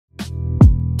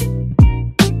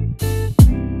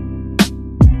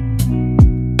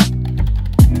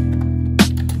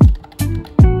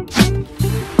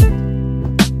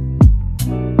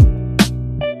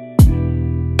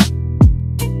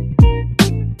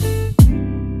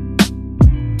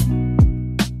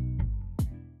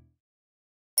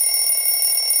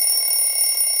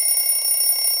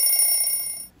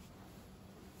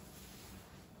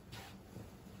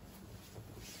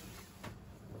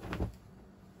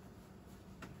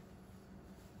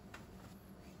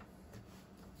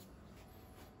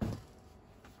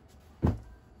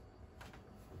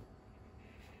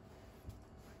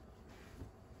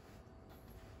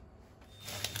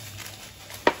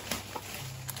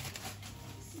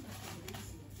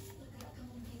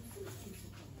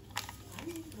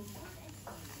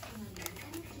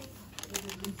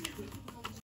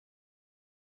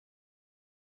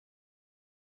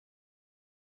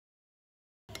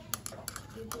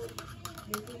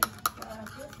Dia tu apa?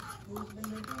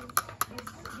 Benda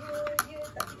dia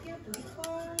tak fikir tu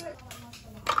record.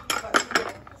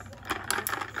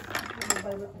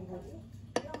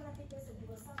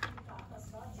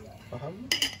 Faham?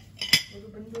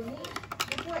 Benda ni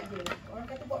dia buat je. Orang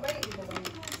kata buat baik, dia buat baik.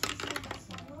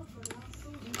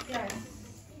 Ikhlas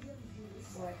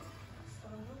buat.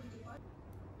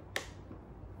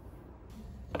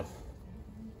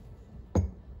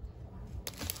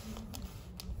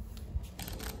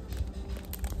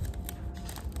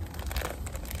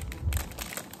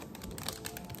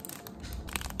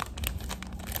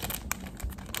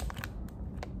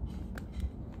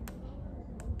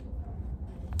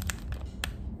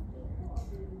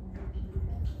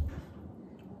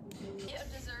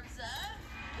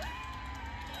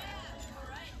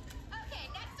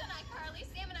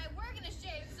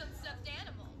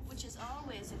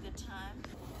 Always a good time.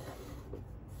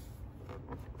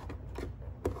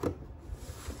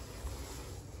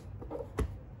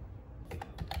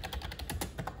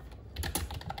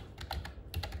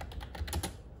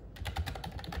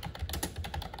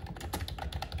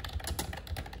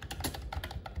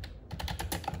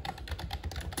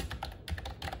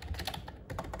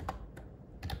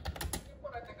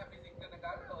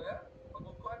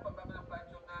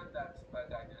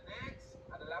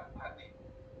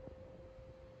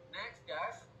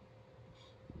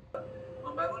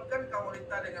 Membangunkan kaum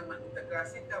wanita dengan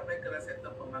mengintegrasikan mereka dalam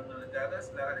sektor pembangunan negara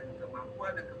selara dengan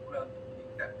kemampuan dan kepulauan untuk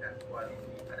meningkatkan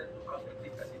kualiti. Ada dua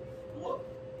objektif kat sini. Dua.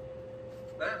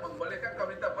 Dan membolehkan kaum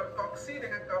wanita berkongsi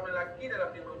dengan kaum lelaki dalam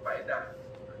lima faedah.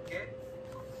 Okey.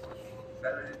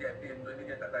 Kalau dia aktif untuk ini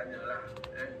dia tak tanyalah.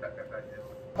 Takkan tanya.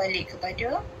 Balik kepada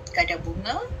kadar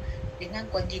bunga dengan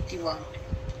kuantiti wang.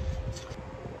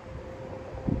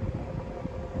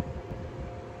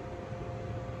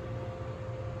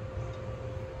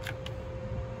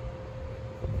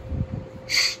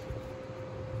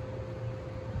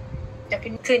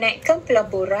 Kenaikan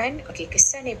pelaburan,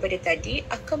 kesan daripada tadi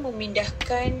akan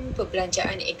memindahkan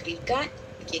perbelanjaan agregat,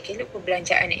 kalau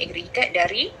perbelanjaan agregat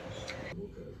dari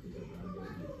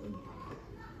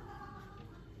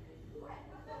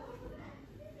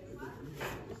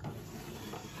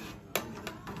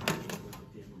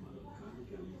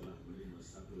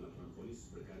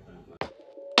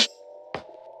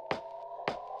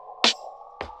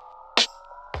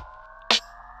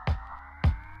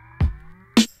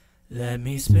Let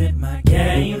me spit my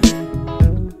game.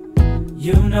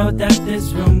 You know that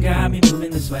this room got me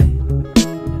moving this way.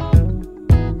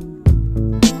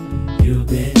 You've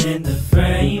been in the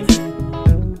frame.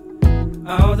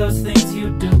 All those things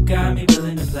you do got me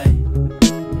willing to play.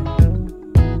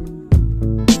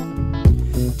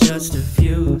 Just a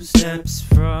few steps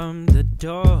from the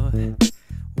door.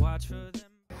 Watch for them.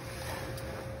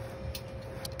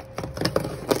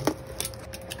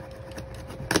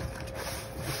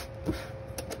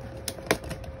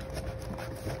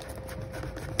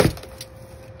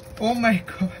 Oh my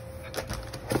god.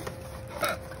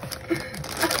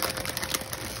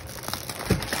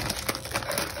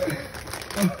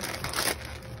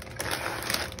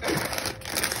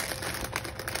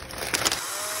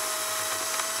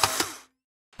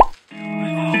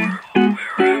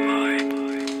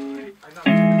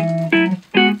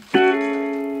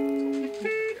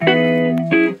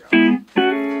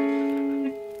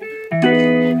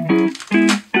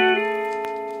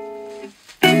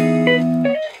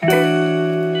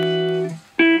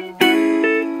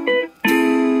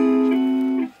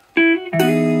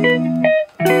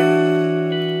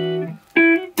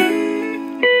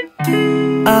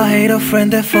 I hate a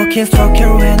friend that fucking struck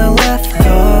her when I left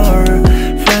her.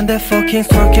 Friend that fucking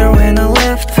struck her when I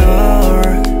left her.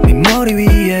 네 머리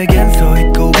위에 걘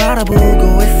서있고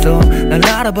바라보고 있어. 날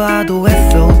알아봐도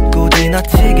했어. 곧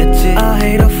지나치겠지. I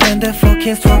hate a friend that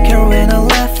fucking struck her when I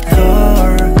left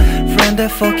her. Friend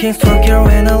that fucking struck her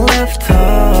when I left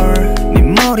her. 네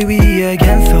머리 위에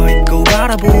걘 서있고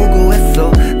바라보고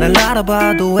했어. 날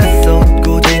알아봐도 했어.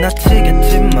 곧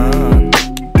지나치겠지만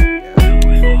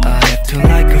to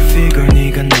like a figure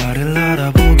네가 나를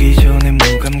알아보기 전에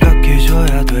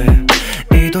무감각해져야 돼.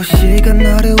 이 도시가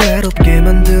나를 외롭게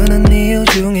만드는 이유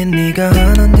중에 네가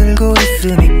하나는 들고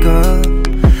있으니까.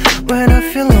 When I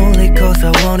feel lonely cause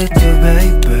I wanted to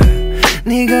baby.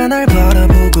 네가 날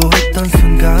바라보고 있던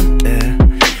순간에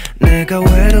내가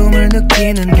외로움을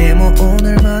느끼는 게 뭐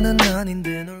오늘만은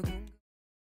아닌데 널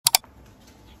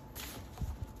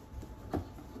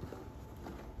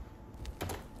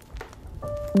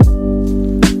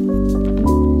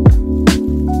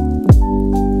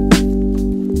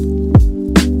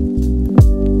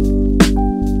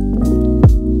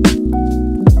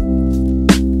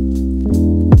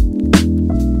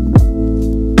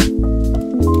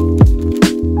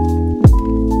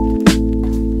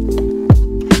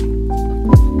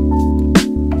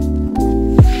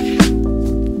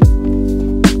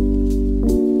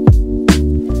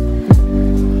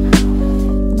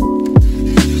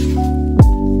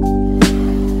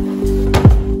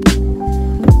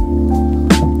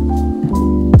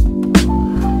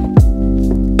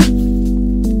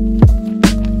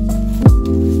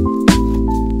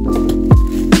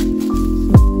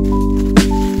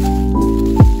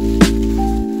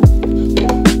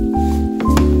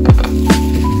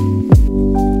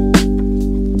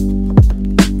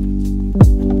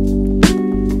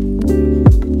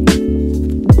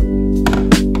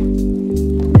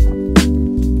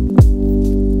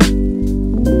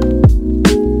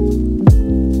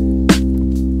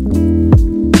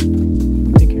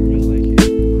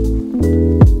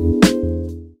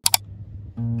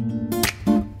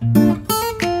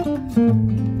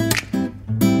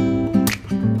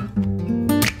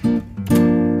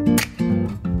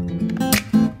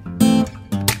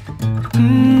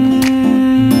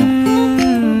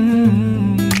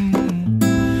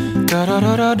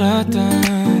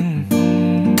따라라라라단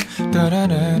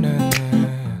따라라라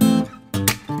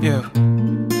yeah.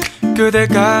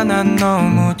 그대가 난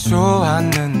너무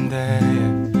좋았는데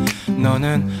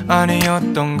너는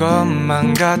아니었던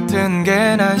것만 같은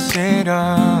게 난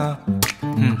싫어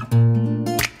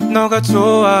너가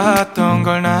좋았던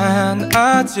걸 난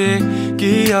아직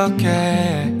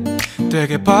기억해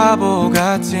되게 바보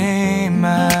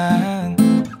같지만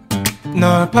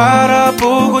널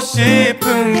바라보고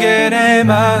싶은 게 내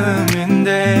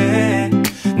마음인데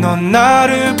넌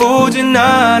나를 보진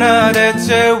않아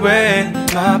대체 왜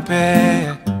맘에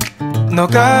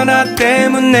너가 나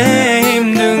때문에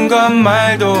힘든 건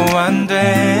말도 안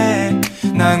돼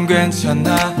난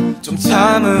괜찮아 좀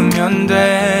참으면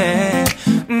돼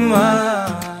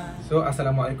So,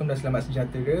 Assalamualaikum dan selamat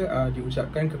sejahtera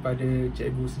diucapkan kepada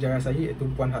cikgu sejarah saya iaitu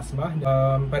Puan Hasmah.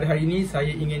 Pada hari ini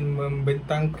saya ingin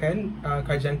membentangkan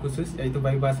kajian khusus iaitu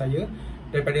viva saya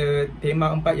daripada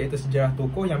tema 4 iaitu sejarah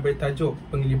tokoh yang bertajuk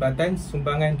penglibatan,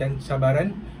 sumbangan dan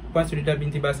cabaran Puan Surida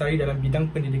binti Basari dalam bidang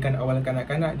pendidikan awal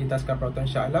kanak-kanak di Taskar Perautan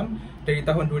Shah Alam dari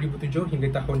tahun 2007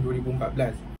 hingga tahun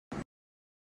 2014.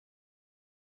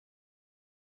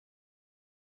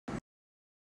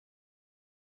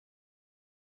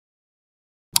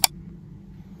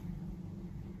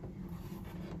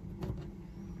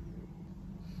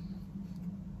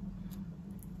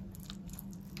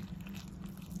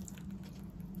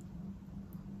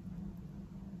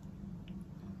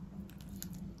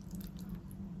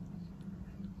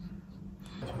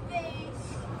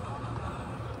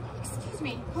 Excuse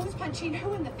me, who's punching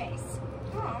who in the face?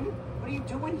 Mom, what are you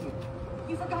doing here?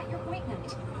 You forgot your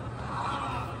ointment.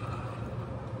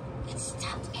 It's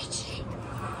still itchy.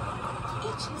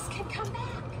 Itches can come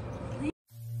back.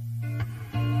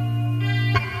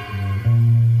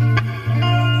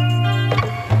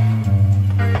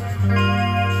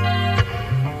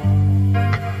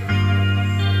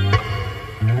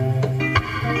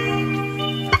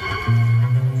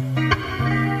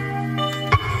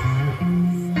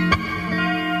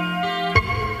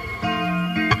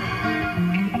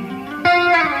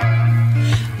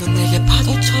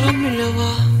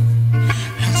 밀려와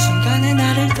한순간에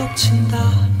나를 덮친다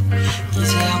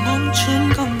이제야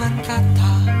멈춘 것만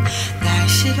같아 나의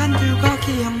시간들과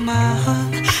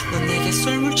기억만 넌 내게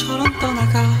썰물처럼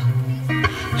떠나가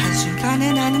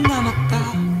한순간에 나는 남았다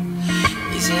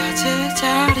이제야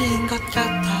제자리인 것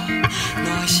같아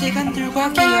너의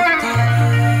시간들과 기억